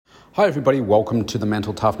Hi everybody, welcome to the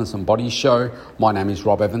Mental Toughness and Body Show. My name is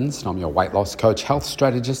Rob Evans and I'm your weight loss coach, health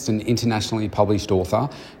strategist and internationally published author,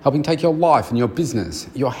 helping take your life and your business,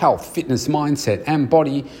 your health, fitness, mindset and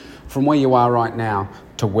body from where you are right now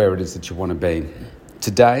to where it is that you want to be.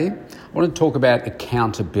 Today, I want to talk about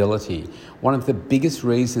accountability. One of the biggest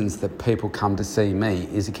reasons that people come to see me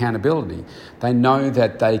is accountability. They know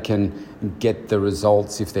that they can get the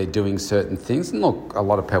results if they're doing certain things. And look, a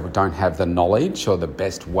lot of people don't have the knowledge or the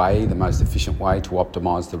best way, the most efficient way to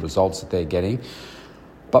optimize the results that they're getting.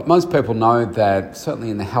 But most people know that certainly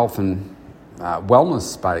in the health and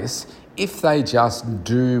wellness space, if they just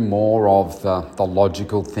do more of the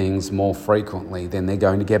logical things more frequently, then they're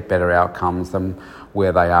going to get better outcomes than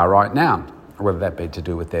where they are right now. Whether that be to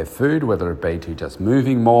do with their food, whether it be to just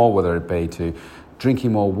moving more, whether it be to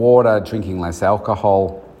drinking more water, drinking less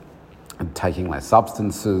alcohol, and taking less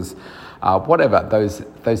substances, whatever,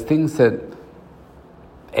 those things that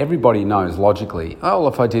everybody knows logically, oh,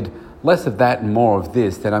 well, if I did less of that and more of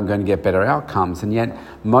this, then I'm going to get better outcomes. And yet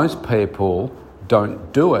most people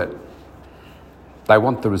don't do it. They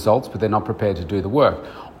want the results, but they're not prepared to do the work.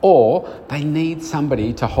 Or they need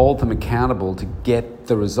somebody to hold them accountable to get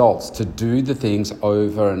the results, to do the things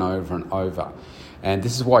over and over and over. And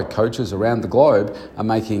this is why coaches around the globe are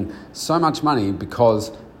making so much money,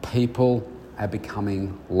 because people are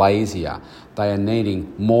becoming lazier. They are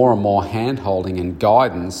needing more and more hand-holding and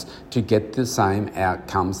guidance to get the same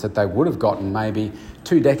outcomes that they would have gotten maybe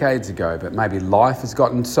 2 decades ago. But maybe life has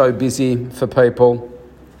gotten so busy for people,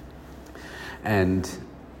 and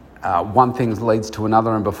one thing leads to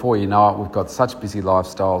another, and before you know it, we've got such busy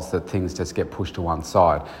lifestyles that things just get pushed to one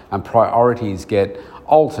side and priorities get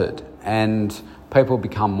altered, and people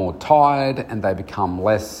become more tired and they become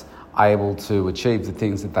less able to achieve the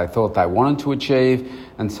things that they thought they wanted to achieve,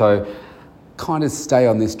 and so kind of stay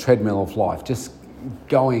on this treadmill of life, just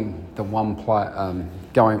going the one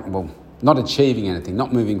not achieving anything,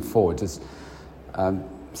 not moving forward, just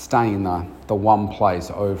staying in the one place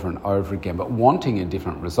over and over again, but wanting a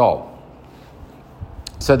different result.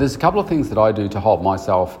 So there's a couple of things that I do to hold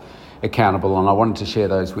myself accountable, and I wanted to share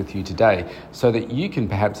those with you today so that you can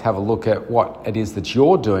perhaps have a look at what it is that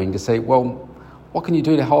you're doing to see, well, what can you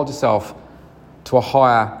do to hold yourself to a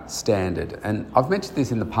higher standard? And I've mentioned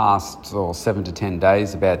this in the past 7 to 10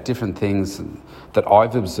 days about different things that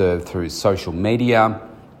I've observed through social media,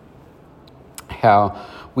 how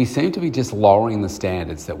we seem to be just lowering the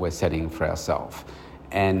standards that we're setting for ourselves.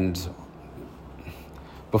 And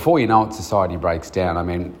before you know it, society breaks down. I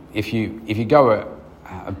mean, if you go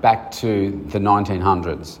back to the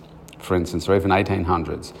 1900s, for instance, or even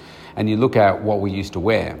 1800s, and you look at what we used to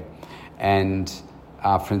wear, and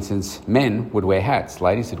for instance, men would wear hats,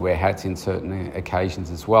 ladies would wear hats in certain occasions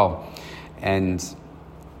as well, and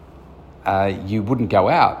you wouldn't go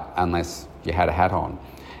out unless you had a hat on.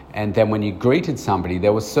 And then when you greeted somebody,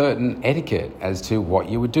 there was certain etiquette as to what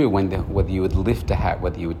you would do, whether you would lift a hat,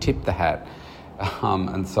 whether you would tip the hat,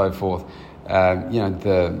 and so forth.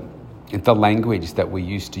 The language that we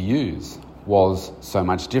used to use was so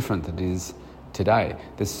much different than it is today.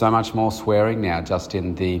 There's so much more swearing now just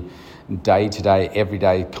in the day-to-day,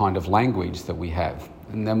 everyday kind of language that we have.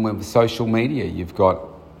 And then with social media, you've got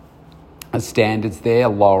standards there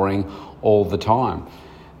lowering all the time.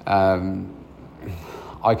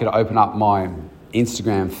 I could open up my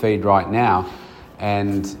Instagram feed right now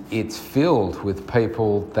and it's filled with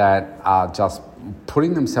people that are just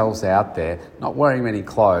putting themselves out there, not wearing many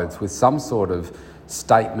clothes, with some sort of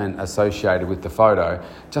statement associated with the photo,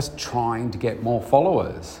 just trying to get more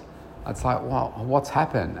followers. It's like, well, what's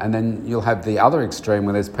happened? And then you'll have the other extreme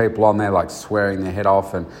where there's people on there like swearing their head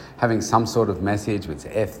off and having some sort of message with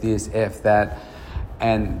F this, F that,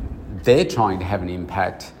 and they're trying to have an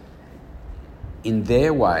impact in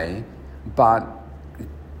their way, but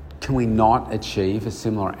can we not achieve a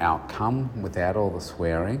similar outcome without all the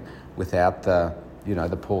swearing, without the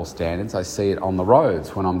poor standards? I see it on the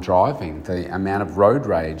roads when I'm driving, the amount of road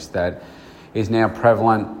rage that is now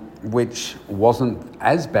prevalent, which wasn't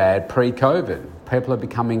as bad pre-COVID. People are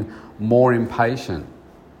becoming more impatient.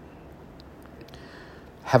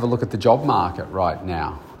 Have a look at the job market right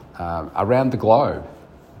now. Around the globe,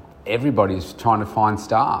 everybody's trying to find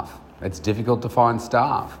staff. It's difficult to find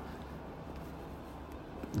staff.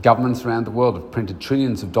 Governments around the world have printed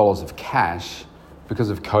trillions of dollars of cash because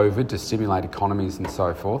of COVID to stimulate economies and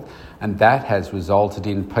so forth. And that has resulted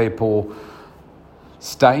in people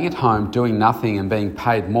staying at home, doing nothing and being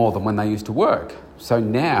paid more than when they used to work. So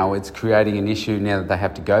now it's creating an issue now that they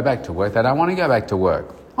have to go back to work. They don't want to go back to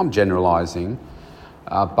work. I'm generalising,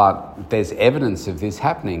 but there's evidence of this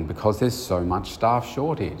happening because there's so much staff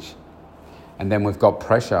shortage. And then we've got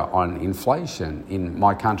pressure on inflation. In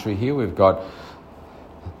my country here, we've got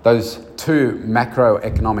those two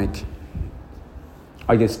macroeconomic,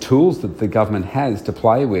 tools that the government has to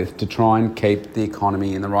play with to try and keep the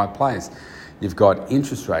economy in the right place. You've got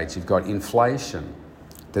interest rates, you've got inflation.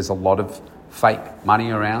 There's a lot of fake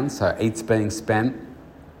money around, so it's being spent.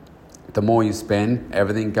 The more you spend,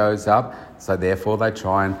 everything goes up. So therefore, they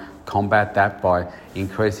try and combat that by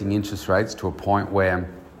increasing interest rates to a point where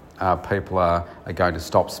people are going to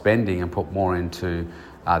stop spending and put more into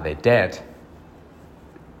their debt.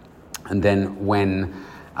 And then when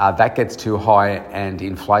that gets too high and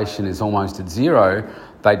inflation is almost at zero,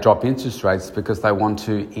 they drop interest rates because they want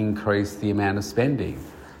to increase the amount of spending,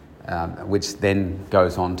 which then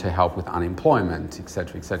goes on to help with unemployment,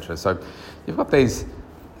 etc., etc. So you've got these,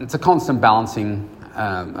 it's a constant balancing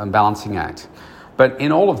act. But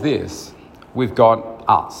in all of this, we've got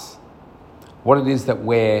us. What it is that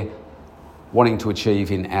we're wanting to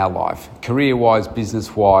achieve in our life, career-wise,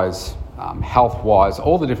 business-wise, health-wise,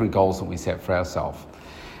 all the different goals that we set for ourselves.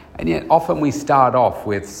 And yet often we start off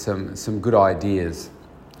with some good ideas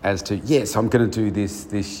as to, yes, I'm going to do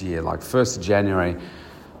this year. Like 1st of January,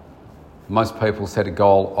 most people set a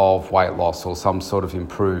goal of weight loss or some sort of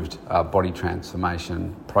improved body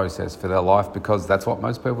transformation process for their life, because that's what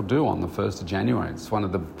most people do on the 1st of January. It's one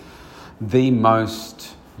of the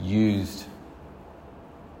most used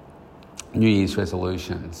New Year's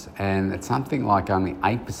resolutions. And it's something like only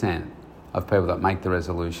 8% of people that make the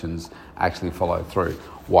resolutions actually follow through.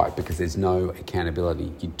 Why? Because there's no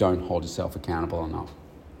accountability. You don't hold yourself accountable enough.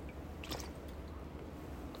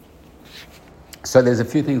 So there's a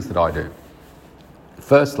few things that I do.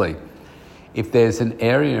 Firstly, if there's an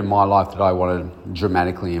area in my life that I want to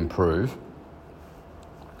dramatically improve,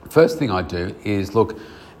 first thing I do is look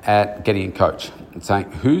at getting a coach and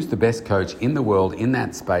saying, who's the best coach in the world in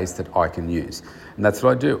that space that I can use? And that's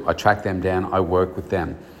what I do. I track them down, I work with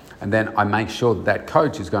them. And then I make sure that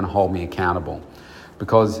coach is going to hold me accountable.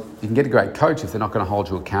 Because you can get a great coach, if they're not going to hold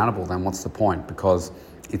you accountable, then what's the point? Because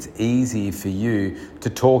it's easy for you to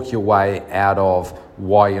talk your way out of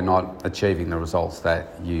why you're not achieving the results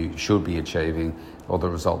that you should be achieving or the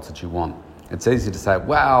results that you want. It's easy to say,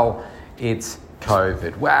 well, it's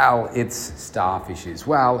COVID. Well, it's staff issues.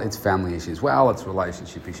 Well, it's family issues. Well, it's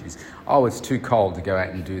relationship issues. Oh, it's too cold to go out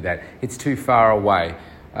and do that. It's too far away.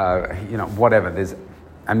 Whatever. There's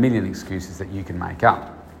a million excuses that you can make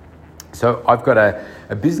up. So I've got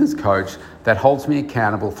a business coach that holds me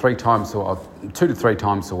accountable 2 to 3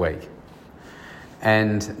 times a week.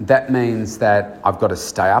 And that means that I've got to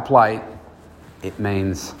stay up late. It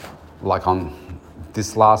means, like on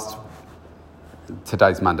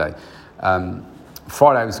today's Monday.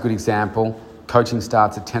 Friday was a good example. Coaching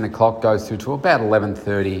starts at 10 o'clock, goes through to about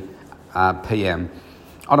 11:30 p.m.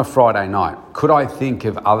 on a Friday night. Could I think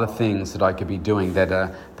of other things that I could be doing that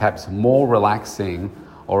are perhaps more relaxing,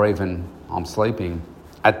 or even I'm sleeping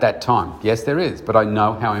at that time? Yes, there is, but I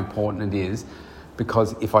know how important it is,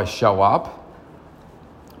 because if I show up,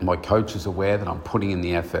 my coach is aware that I'm putting in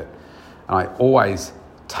the effort, and I always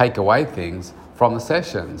take away things from the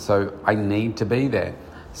session, so I need to be there.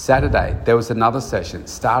 Saturday, there was another session,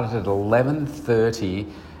 started at 11:30,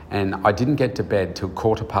 and I didn't get to bed till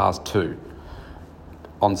 2:15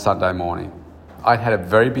 on Sunday morning. I'd had a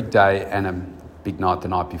very big day and a big night the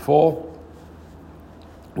night before.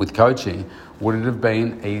 With coaching, would it have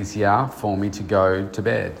been easier for me to go to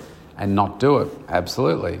bed and not do it?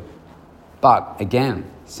 Absolutely. But again,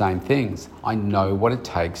 same things. I know what it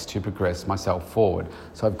takes to progress myself forward.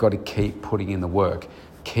 So I've got to keep putting in the work,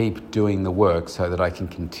 keep doing the work so that I can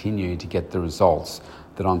continue to get the results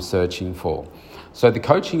that I'm searching for. So the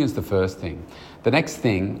coaching is the first thing. The next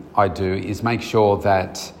thing I do is make sure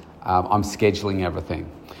that I'm scheduling everything.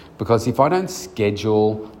 Because if I don't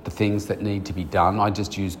schedule the things that need to be done, I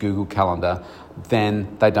just use Google Calendar, then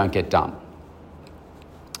they don't get done.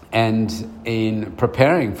 And in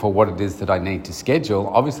preparing for what it is that I need to schedule,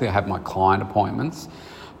 obviously I have my client appointments,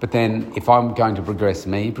 but then if I'm going to progress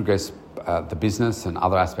the business and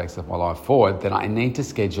other aspects of my life forward, then I need to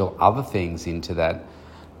schedule other things into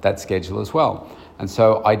that schedule as well. And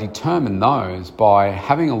so I determine those by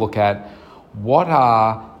having a look at what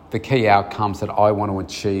are the key outcomes that I want to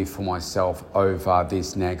achieve for myself over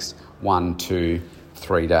this next 1 to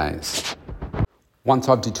 3 days. Once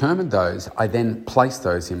I've determined those, I then place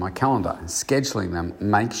those in my calendar, scheduling them,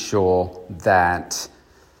 make sure that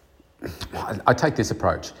I take this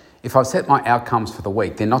approach. If I've set my outcomes for the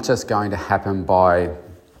week, they're not just going to happen by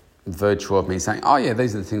virtue of me saying, oh yeah,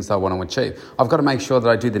 these are the things I want to achieve. I've got to make sure that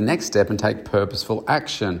I do the next step and take purposeful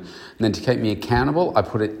action. And then to keep me accountable, I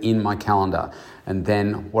put it in my calendar. And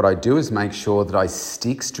then what I do is make sure that I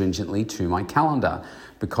stick stringently to my calendar,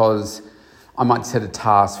 because I might set a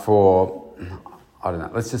task for, I don't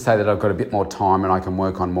know, let's just say that I've got a bit more time and I can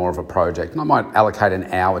work on more of a project, and I might allocate an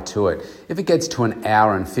hour to it. If it gets to an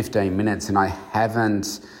hour and 15 minutes and I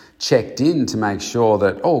haven't checked in to make sure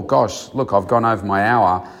that, oh gosh, look, I've gone over my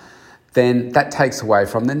hour, then that takes away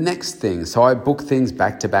from the next thing. So I book things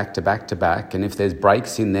back to back to back to back. And if there's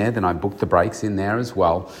breaks in there, then I book the breaks in there as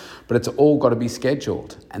well. But it's all got to be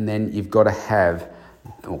scheduled. And then you've got to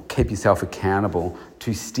keep yourself accountable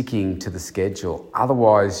to sticking to the schedule.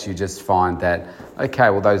 Otherwise, you just find that, okay,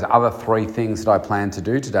 well, those other 3 things that I planned to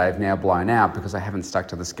do today have now blown out because I haven't stuck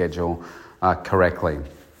to the schedule correctly.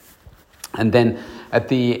 And then at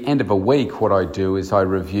the end of a week, what I do is I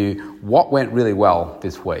review what went really well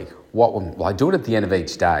this week. I do it at the end of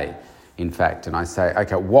each day, in fact, and I say,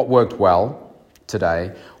 okay, what worked well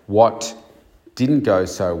today? What didn't go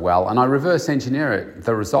so well? And I reverse engineer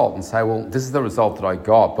the result and say, well, this is the result that I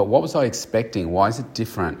got, but what was I expecting? Why is it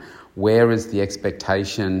different? Where is the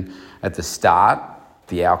expectation at the start,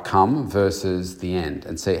 the outcome, versus the end?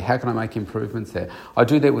 And see, how can I make improvements there? I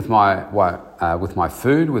do that with my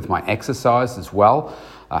food, with my exercise as well,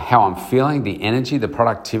 how I'm feeling, the energy, the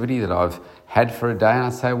productivity that I've had for a day. And I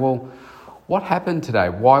say, well, what happened today?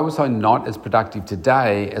 Why was I not as productive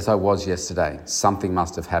today as I was yesterday? Something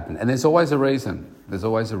must have happened. And there's always a reason. There's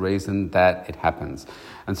always a reason that it happens.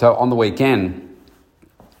 And so on the weekend,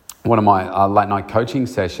 one of my late night coaching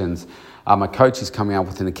sessions, my coach is coming up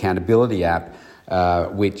with an accountability app,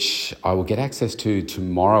 which I will get access to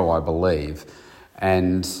tomorrow, I believe.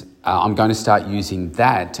 And I'm going to start using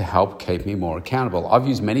that to help keep me more accountable. I've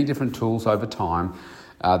used many different tools over time.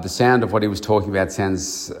 The sound of what he was talking about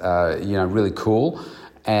sounds, really cool.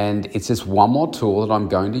 And it's just one more tool that I'm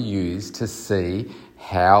going to use to see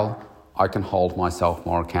how I can hold myself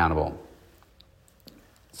more accountable.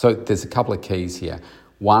 So there's a couple of keys here.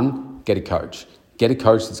 One, get a coach. Get a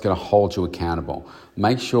coach that's going to hold you accountable.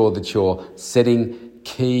 Make sure that you're setting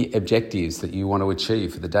key objectives that you want to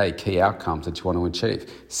achieve for the day, key outcomes that you want to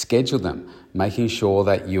achieve. Schedule them, making sure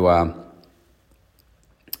that you are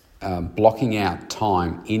blocking out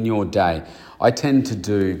time in your day. I do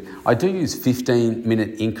use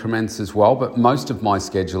 15-minute increments as well, but most of my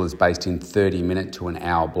schedule is based in 30-minute to an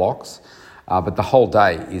hour blocks. But the whole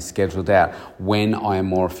day is scheduled out when I am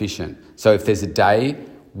more efficient. So if there's a day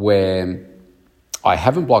where I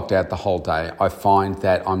haven't blocked out the whole day, I find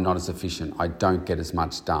that I'm not as efficient. I don't get as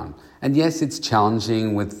much done. And yes, it's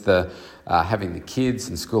challenging with having the kids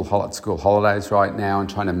and school holidays right now and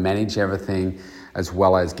trying to manage everything, as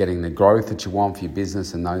well as getting the growth that you want for your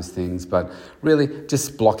business and those things. But really,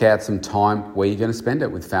 just block out some time where you're going to spend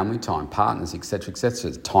it with family time, partners, etc.,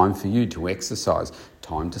 etc. Time for you to exercise,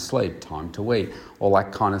 time to sleep, time to eat, all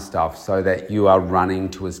that kind of stuff, so that you are running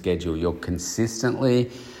to a schedule. You're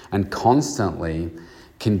consistently and constantly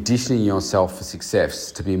conditioning yourself for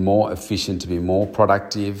success, to be more efficient, to be more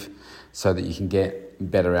productive, so that you can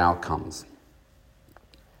get better outcomes.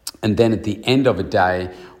 And then at the end of a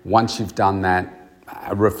day, once you've done that,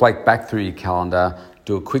 reflect back through your calendar,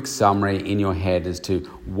 do a quick summary in your head as to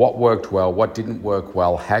what worked well, what didn't work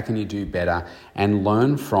well, how can you do better, and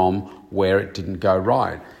learn from where it didn't go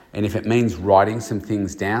right. And if it means writing some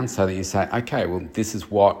things down so that you say, okay, well, this is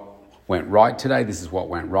what went right today, this is what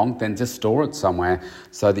went wrong, then just store it somewhere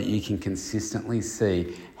so that you can consistently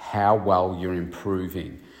see how well you're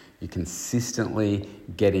improving. You're consistently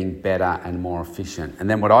getting better and more efficient. And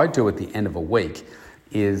then what I do at the end of a week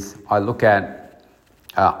is I look at,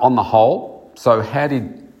 on the whole, so how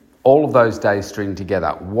did all of those days string together?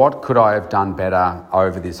 What could I have done better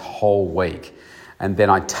over this whole week? And then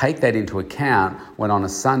I take that into account when on a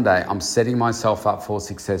Sunday I'm setting myself up for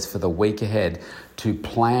success for the week ahead, to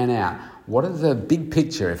plan out what are the big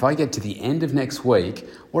picture. If I get to the end of next week,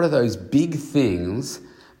 what are those big things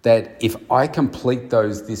that if I complete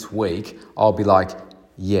those this week, I'll be like,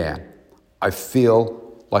 yeah, I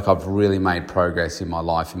feel like I've really made progress in my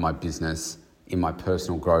life, in my business, in my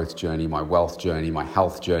personal growth journey, my wealth journey, my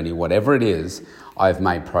health journey, whatever it is, I've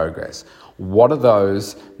made progress. What are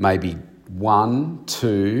those? Maybe 1,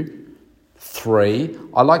 2, 3.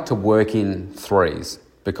 I like to work in threes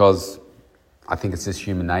because I think it's just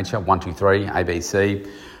human nature. 1, 2, 3, ABC,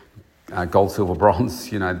 gold, silver, bronze.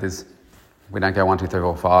 We don't go 1, 2, 3,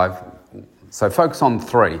 4, 5. So focus on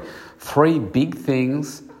 3. 3 big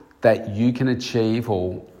things that you can achieve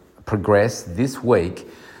or progress this week,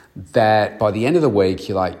 that by the end of the week,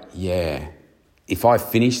 you're like, yeah, if I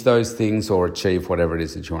finish those things or achieve whatever it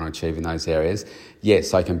is that you want to achieve in those areas,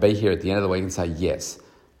 yes, I can be here at the end of the week and say, yes,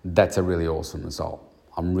 that's a really awesome result.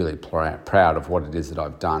 I'm really proud of what it is that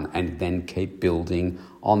I've done, and then keep building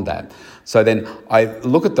on that. So then I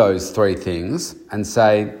look at those three things and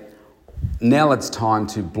say, now it's time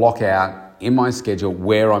to block out in my schedule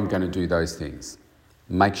where I'm going to do those things.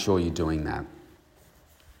 Make sure you're doing that.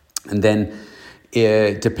 And then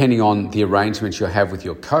depending on the arrangements you have with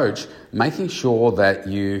your coach, making sure that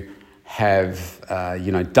you have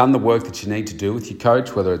done the work that you need to do with your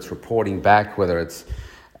coach, whether it's reporting back, whether it's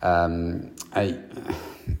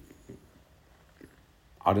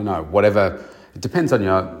whatever. It depends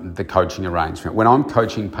on the coaching arrangement. When I'm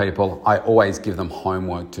coaching people, I always give them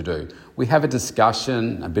homework to do. We have a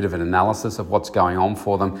discussion, a bit of an analysis of what's going on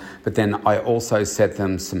for them, but then I also set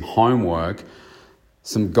them some homework,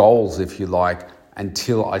 some goals, if you like,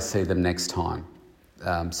 until I see them next time.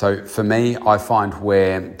 So for me, I find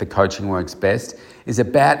where the coaching works best is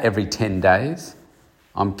about every 10 days.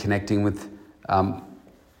 I'm connecting with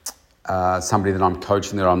somebody that I'm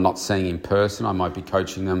coaching that I'm not seeing in person. I might be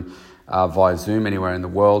coaching them via Zoom anywhere in the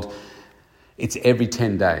world. It's every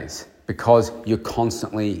 10 days because you're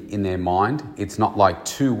constantly in their mind. It's not like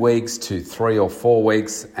 2 weeks to 3 or 4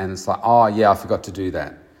 weeks and it's like, oh yeah, I forgot to do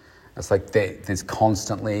that. It's like there's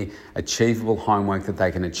constantly achievable homework that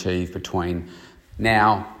they can achieve between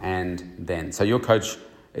now and then. So your coach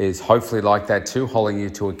is hopefully like that too, holding you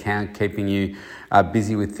to account, keeping you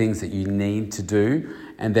busy with things that you need to do.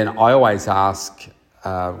 And then I always ask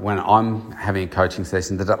when I'm having a coaching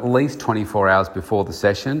session that at least 24 hours before the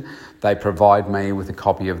session, they provide me with a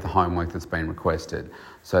copy of the homework that's been requested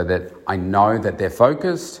so that I know that they're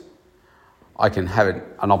focused. I can have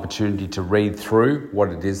an opportunity to read through what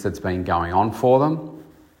it is that's been going on for them.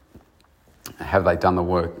 Have they done the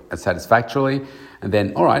work satisfactorily? And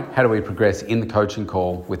then, all right, how do we progress in the coaching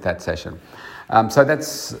call with that session? So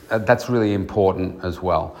that's really important as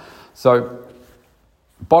well. So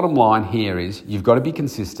bottom line here is you've got to be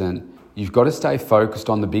consistent. You've got to stay focused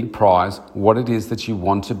on the big prize, what it is that you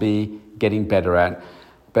want to be getting better at.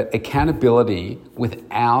 But accountability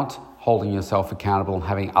without holding yourself accountable and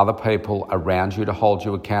having other people around you to hold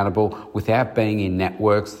you accountable, without being in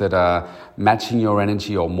networks that are matching your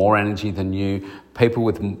energy or more energy than you, people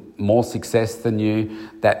with more success than you,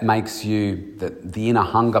 that makes you, the inner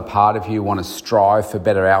hunger part of you want to strive for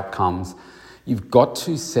better outcomes. You've got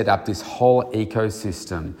to set up this whole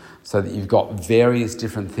ecosystem so that you've got various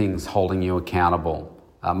different things holding you accountable.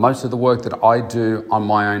 Most of the work that I do on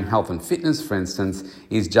my own health and fitness, for instance,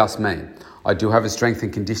 is just me. I do have a strength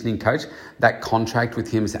and conditioning coach. That contract with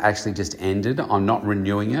him has actually just ended. I'm not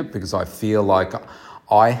renewing it because I feel like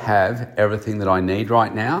I have everything that I need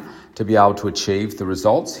right now to be able to achieve the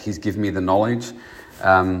results. He's given me the knowledge.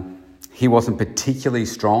 He wasn't particularly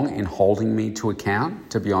strong in holding me to account,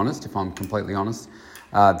 to be honest, if I'm completely honest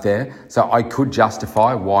there. So I could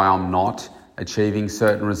justify why I'm not achieving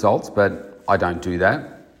certain results, but I don't do that.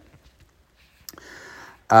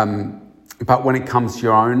 But when it comes to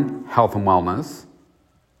your own health and wellness,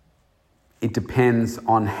 it depends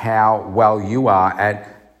on how well you are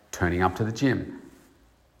at turning up to the gym,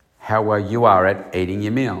 how well you are at eating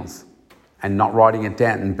your meals and not writing it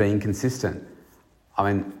down and being consistent.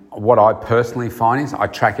 I mean, what I personally find is I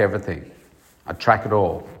track everything. I track it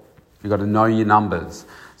all. You've got to know your numbers.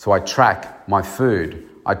 So I track my food.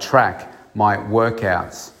 I track my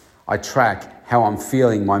workouts. I track how I'm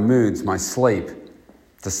feeling, my moods, my sleep,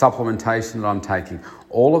 the supplementation that I'm taking,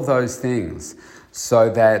 all of those things, so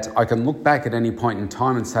that I can look back at any point in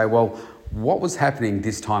time and say, well, what was happening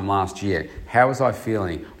this time last year? How was I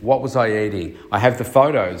feeling? What was I eating? I have the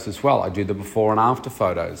photos as well. I do the before and after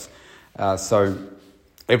photos. So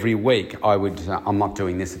every week I'm not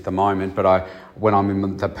doing this at the moment, but when I'm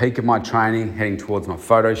in the peak of my training, heading towards my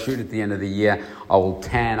photo shoot at the end of the year, I will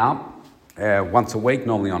tan up once a week,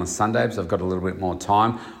 normally on a Sunday, because I've got a little bit more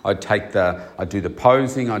time. I do the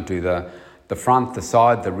posing, I do the front, the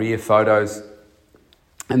side, the rear photos,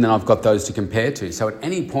 and then I've got those to compare to. So at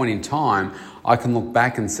any point in time, I can look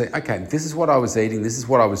back and say, okay, this is what I was eating, this is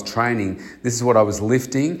what I was training, this is what I was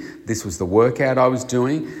lifting, this was the workout I was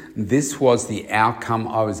doing, this was the outcome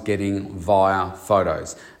I was getting via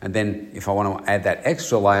photos. And then if I want to add that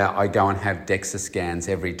extra layer, I go and have DEXA scans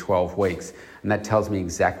every 12 weeks. And that tells me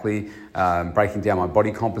exactly, breaking down my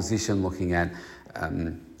body composition, looking at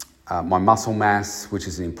my muscle mass, which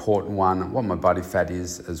is an important one, what my body fat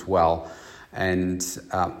is as well. And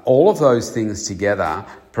all of those things together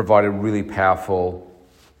provide a really powerful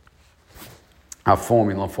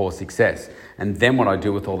formula for success. And then what I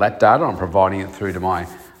do with all that data, I'm providing it through to my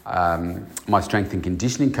strength and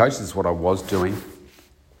conditioning coach. This is what I was doing.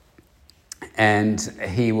 And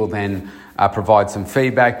he will then provide some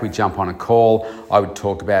feedback. We jump on a call. I would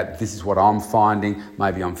talk about, this is what I'm finding.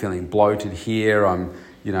 Maybe I'm feeling bloated here. I'm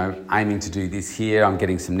aiming to do this here. I'm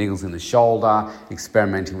getting some niggles in the shoulder,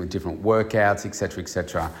 experimenting with different workouts,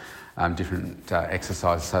 etc., different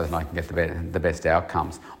exercises so that I can get the best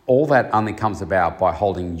outcomes. All that only comes about by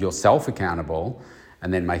holding yourself accountable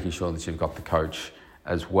and then making sure that you've got the coach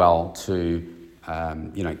as well to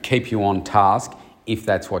keep you on task if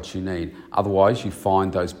that's what you need. Otherwise, you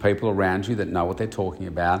find those people around you that know what they're talking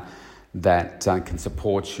about that can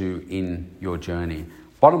support you in your journey.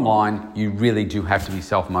 Bottom line, you really do have to be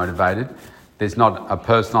self-motivated. There's not a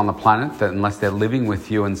person on the planet that, unless they're living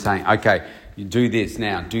with you and saying, okay, you do this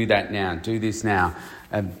now, do that now, do this now,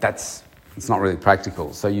 it's not really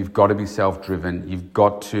practical. So you've got to be self-driven. You've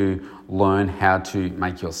got to learn how to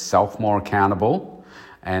make yourself more accountable.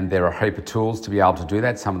 And there are a heap of tools to be able to do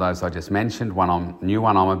that. Some of those I just mentioned, one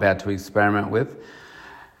I'm about to experiment with.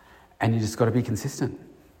 And you just got to be consistent.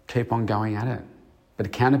 Keep on going at it. But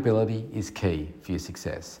accountability is key for your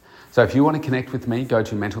success. So if you want to connect with me, go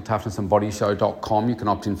to mentaltoughnessandbodyshow.com. You can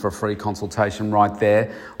opt in for a free consultation right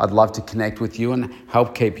there. I'd love to connect with you and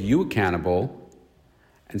help keep you accountable,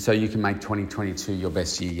 and so you can make 2022 your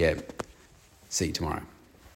best year yet. See you tomorrow.